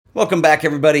Welcome back,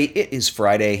 everybody. It is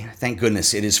Friday. Thank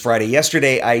goodness it is Friday.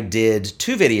 Yesterday, I did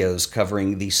two videos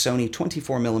covering the Sony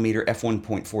 24mm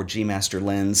f1.4 G Master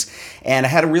lens, and I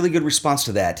had a really good response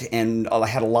to that. And I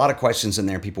had a lot of questions in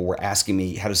there. People were asking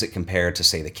me, how does it compare to,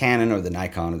 say, the Canon or the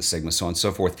Nikon or the Sigma, so on and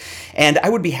so forth. And I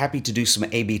would be happy to do some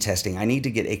A/B testing. I need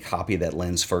to get a copy of that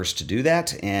lens first to do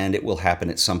that, and it will happen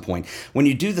at some point. When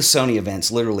you do the Sony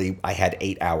events, literally, I had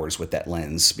 8 hours with that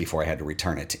lens before I had to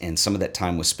return it, and some of that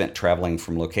time was spent traveling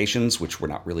from locations which were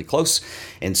not really close,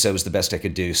 and so it was the best I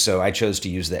could do. So I chose to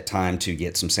use that time to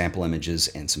get some sample images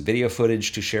and some video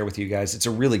footage to share with you guys. It's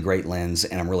a really great lens,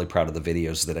 and I'm really proud of the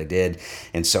videos that I did.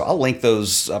 And so I'll link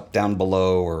those up down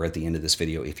below or at the end of this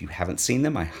video. If you haven't seen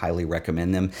them, I highly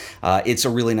recommend them. It's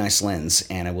a really nice lens,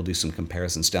 and I will do some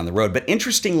comparisons down the road. But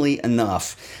interestingly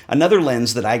enough, another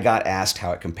lens that I got asked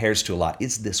how it compares to a lot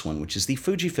is this one, which is the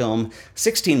Fujifilm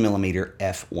 16mm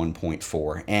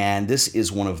f1.4. And this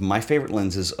is one of my favorite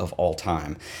lenses of all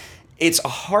time. It's a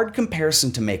hard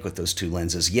comparison to make with those two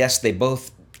lenses. Yes, they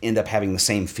both end up having the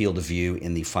same field of view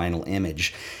in the final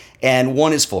image. And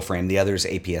one is full frame, the other is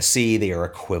APS-C. They are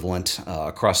equivalent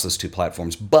across those two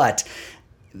platforms. But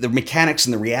the mechanics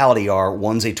and the reality are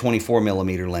one's a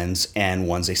 24mm lens and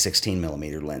one's a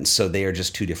 16mm lens. So they are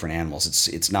just two different animals.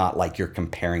 It's not like you're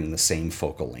comparing the same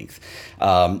focal length.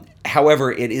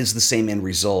 However, it is the same end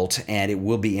result, and it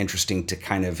will be interesting to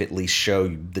kind of at least show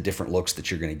the different looks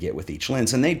that you're going to get with each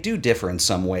lens, and they do differ in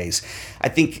some ways. I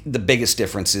think the biggest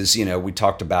difference is, we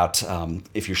talked about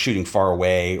if you're shooting far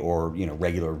away or,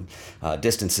 regular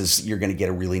distances, you're going to get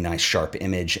a really nice sharp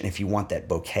image, and if you want that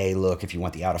bokeh look, if you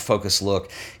want the out of focus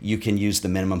look, you can use the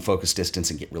minimum focus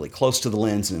distance and get really close to the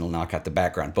lens, and it'll knock out the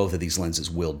background. Both of these lenses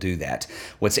will do that.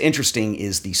 What's interesting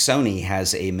is the Sony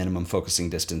has a minimum focusing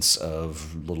distance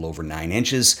of a little over 9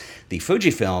 inches. The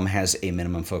Fujifilm has a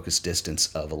minimum focus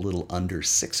distance of a little under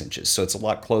 6 inches, so it's a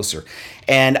lot closer.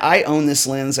 And I own this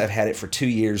lens. I've had it for 2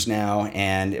 years now,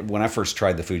 and when I first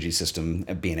tried the Fuji system,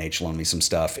 B&H loaned me some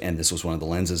stuff, and this was one of the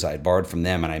lenses I had borrowed from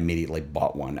them, and I immediately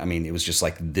bought one. I mean, it was just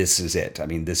like, this is it. I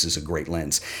mean, this is a great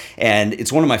lens. And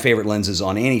it's one of my favorite lenses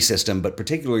on any system, but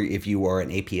particularly if you are an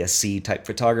APS-C type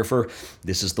photographer,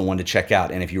 this is the one to check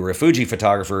out. And if you were a Fuji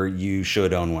photographer, you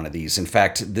should own one of these. In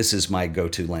fact, this is my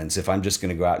go-to lens. If I'm just going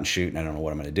to go out and shoot and I don't know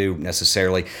what I'm going to do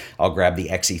necessarily, I'll grab the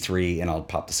XE3 and I'll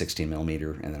pop the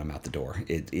 16mm and then I'm out the door.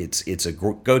 It's a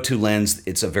go-to lens.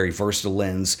 It's a very versatile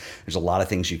lens. There's a lot of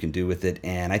things you can do with it,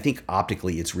 and I think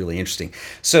optically it's really interesting.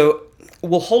 So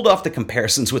we'll hold off the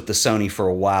comparisons with the Sony for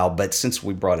a while, but since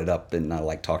we brought it up and I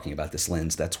like talking about this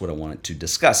lens, that's what I wanted to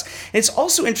discuss. And it's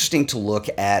also interesting to look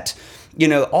at,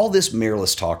 all this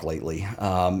mirrorless talk lately.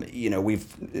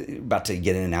 We've about to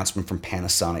get an announcement from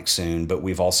Panasonic soon, but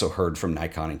we've also heard from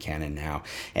Nikon and Canon now.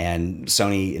 And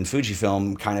Sony and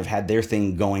Fujifilm kind of had their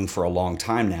thing going for a long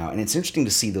time now. And it's interesting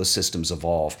to see those systems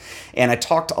evolve. And I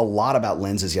talked a lot about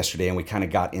lenses yesterday, and we kind of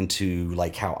got into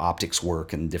like how optics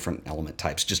work and different element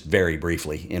types, just very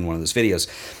briefly in one of those videos.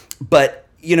 But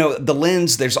the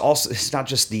lens, there's also, it's not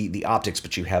just the optics,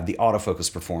 but you have the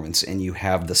autofocus performance, and you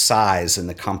have the size and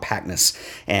the compactness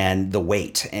and the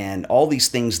weight and all these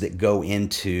things that go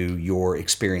into your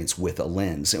experience with a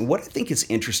lens. And what I think is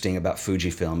interesting about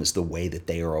Fujifilm is the way that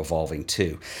they are evolving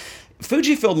too.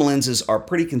 Fujifilm lenses are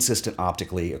pretty consistent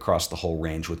optically across the whole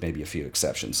range, with maybe a few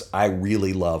exceptions. I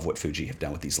really love what Fuji have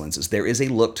done with these lenses. There is a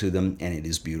look to them, and it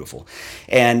is beautiful.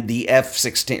 And the the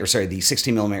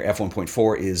 16mm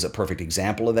f1.4 is a perfect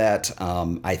example of that.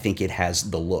 I think it has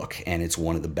the look, and it's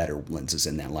one of the better lenses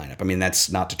in that lineup. I mean,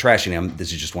 that's not to trash them.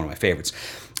 This is just one of my favorites.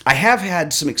 I have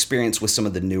had some experience with some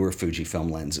of the newer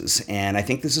Fujifilm lenses, and I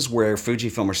think this is where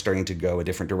Fujifilm are starting to go a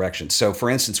different direction. So,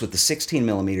 for instance, with the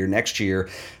 16mm, next year,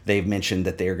 they've mentioned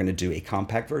that they are going to do a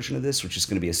compact version of this, which is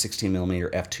going to be a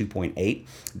 16mm f2.8.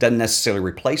 Doesn't necessarily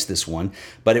replace this one,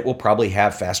 but it will probably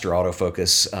have faster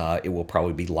autofocus. It will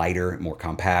probably be lighter, more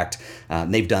compact.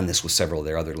 They've done this with several of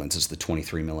their other lenses, the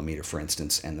 23mm, for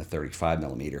instance, and the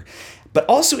 35mm. But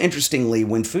also, interestingly,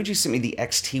 when Fuji sent me the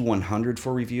XT100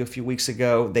 for review a few weeks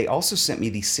ago, they also sent me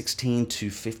the 16 to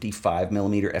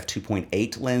 55mm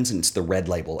f2.8 lens, and it's the red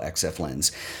label XF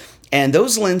lens. And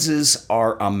those lenses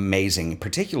are amazing,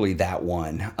 particularly that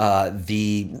one.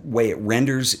 The way it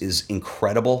renders is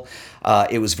incredible.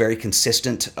 It was very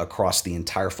consistent across the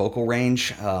entire focal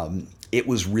range. It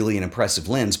was really an impressive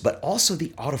lens, but also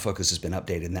the autofocus has been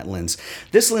updated in that lens.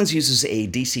 This lens uses a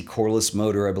DC coreless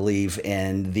motor, I believe,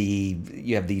 and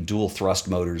you have the dual thrust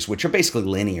motors, which are basically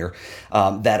linear,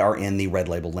 that are in the red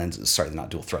label lenses. Sorry, they're not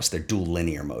dual thrust, they're dual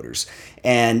linear motors.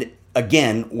 And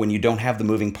Again, when you don't have the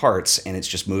moving parts and it's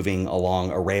just moving along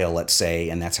a rail, let's say,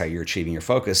 and that's how you're achieving your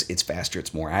focus, it's faster,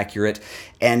 it's more accurate.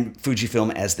 And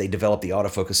Fujifilm, as they develop the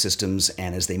autofocus systems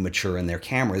and as they mature in their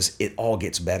cameras, it all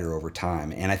gets better over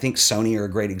time. And I think Sony are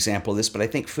a great example of this, but I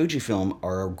think Fujifilm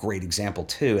are a great example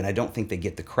too, and I don't think they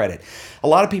get the credit. A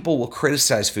lot of people will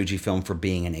criticize Fujifilm for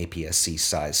being an APS-C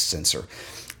size sensor.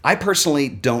 I personally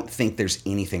don't think there's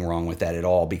anything wrong with that at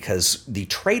all, because the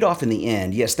trade-off in the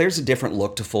end, yes, there's a different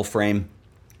look to full frame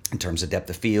in terms of depth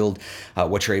of field,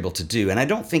 what you're able to do. And I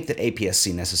don't think that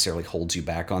APS-C necessarily holds you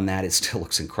back on that. It still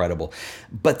looks incredible.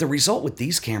 But the result with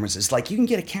these cameras is, like, you can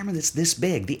get a camera that's this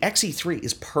big. The XE3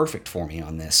 is perfect for me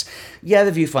on this. Yeah,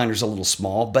 the viewfinder's a little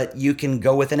small, but you can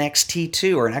go with an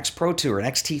XT2 or an X Pro 2 or an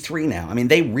XT3 now. I mean,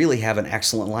 they really have an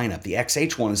excellent lineup. The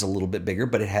XH1 is a little bit bigger,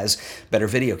 but it has better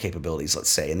video capabilities, let's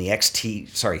say. And the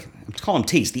I'm calling them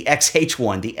T's, the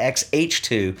XH1, the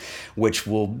XH2, which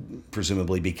will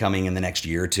presumably be coming in the next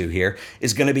year or two here,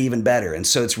 is going to be even better. And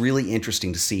so it's really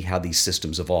interesting to see how these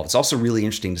systems evolve. It's also really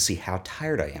interesting to see how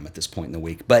tired I am at this point in the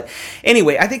week. But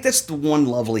anyway, I think that's the one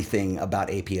lovely thing about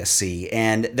APS-C,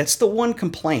 and that's the one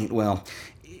complaint, well,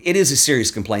 it is a serious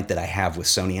complaint that I have with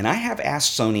Sony, and I have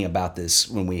asked Sony about this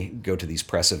when we go to these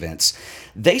press events.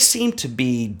 They seem to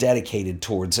be dedicated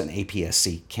towards an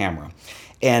APS-C camera.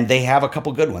 And they have a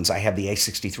couple good ones. I have the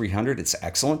A6300. It's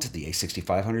excellent. The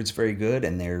A6500 is very good.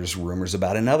 And there's rumors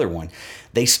about another one.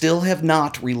 They still have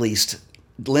not released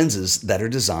lenses that are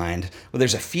designed, well,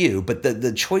 there's a few, but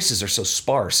the choices are so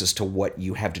sparse as to what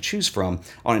you have to choose from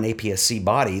on an APS-C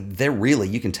body. They're really,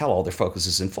 you can tell all their focus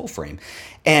is in full frame.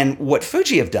 And what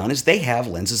Fuji have done is they have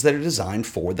lenses that are designed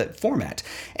for that format.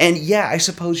 And yeah, I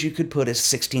suppose you could put a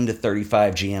 16 to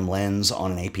 35 GM lens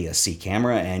on an APS-C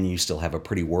camera and you still have a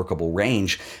pretty workable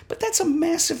range, but that's a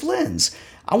massive lens.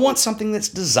 I want something that's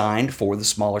designed for the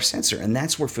smaller sensor, and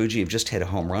that's where Fuji have just hit a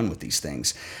home run with these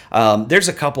things. There's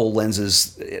a couple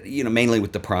lenses, mainly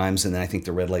with the primes, and then I think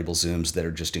the red label zooms that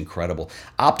are just incredible.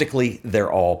 Optically,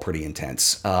 they're all pretty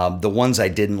intense. The ones I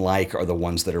didn't like are the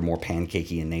ones that are more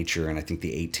pancakey in nature, and I think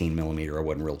the 18 millimeter I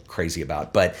wasn't real crazy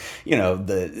about. But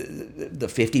the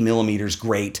 50 millimeters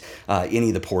great. Any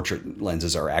of the portrait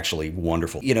lenses are actually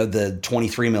wonderful. The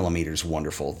 23 millimeters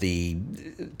wonderful. The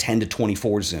 10 to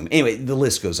 24 zoom. Anyway, the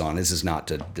list goes on. This is not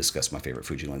to discuss my favorite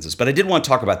Fuji lenses, but I did want to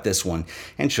talk about this one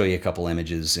and show you a couple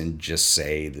images and just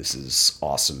say this is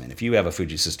awesome. And if you have a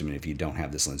Fuji system and if you don't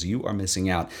have this lens, you are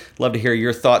missing out. Love to hear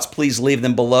your thoughts. Please leave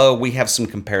them below. We have some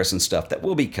comparison stuff that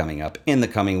will be coming up in the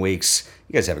coming weeks.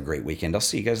 You guys have a great weekend. I'll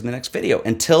see you guys in the next video.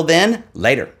 Until then, later.